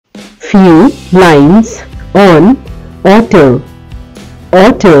Few lines on otter.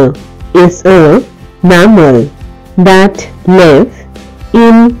 Otter is a mammal that live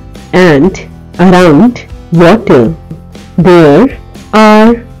in and around water. There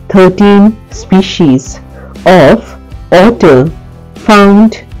are 13 species of otter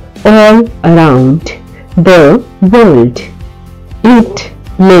found all around the world. It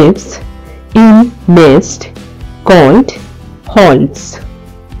lives in nest called halls.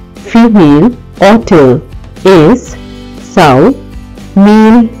 Female otter is sow,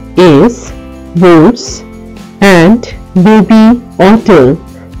 male is moose, and baby otter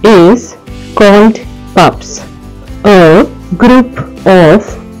is called pups. A group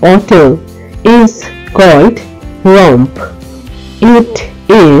of otter is called romp. It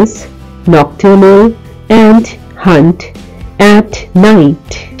is nocturnal and hunt at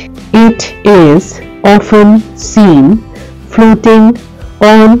night. It is often seen floating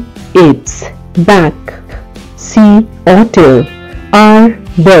on its back. Sea otter are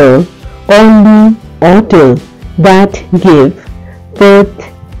the only otter that give birth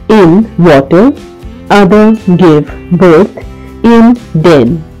in water. Others give birth in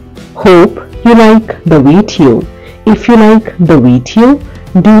den. Hope you like the video. If you like the video,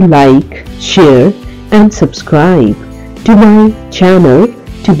 do like, share and subscribe to my channel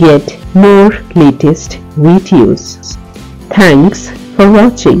to get more latest videos. Thanks for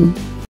watching.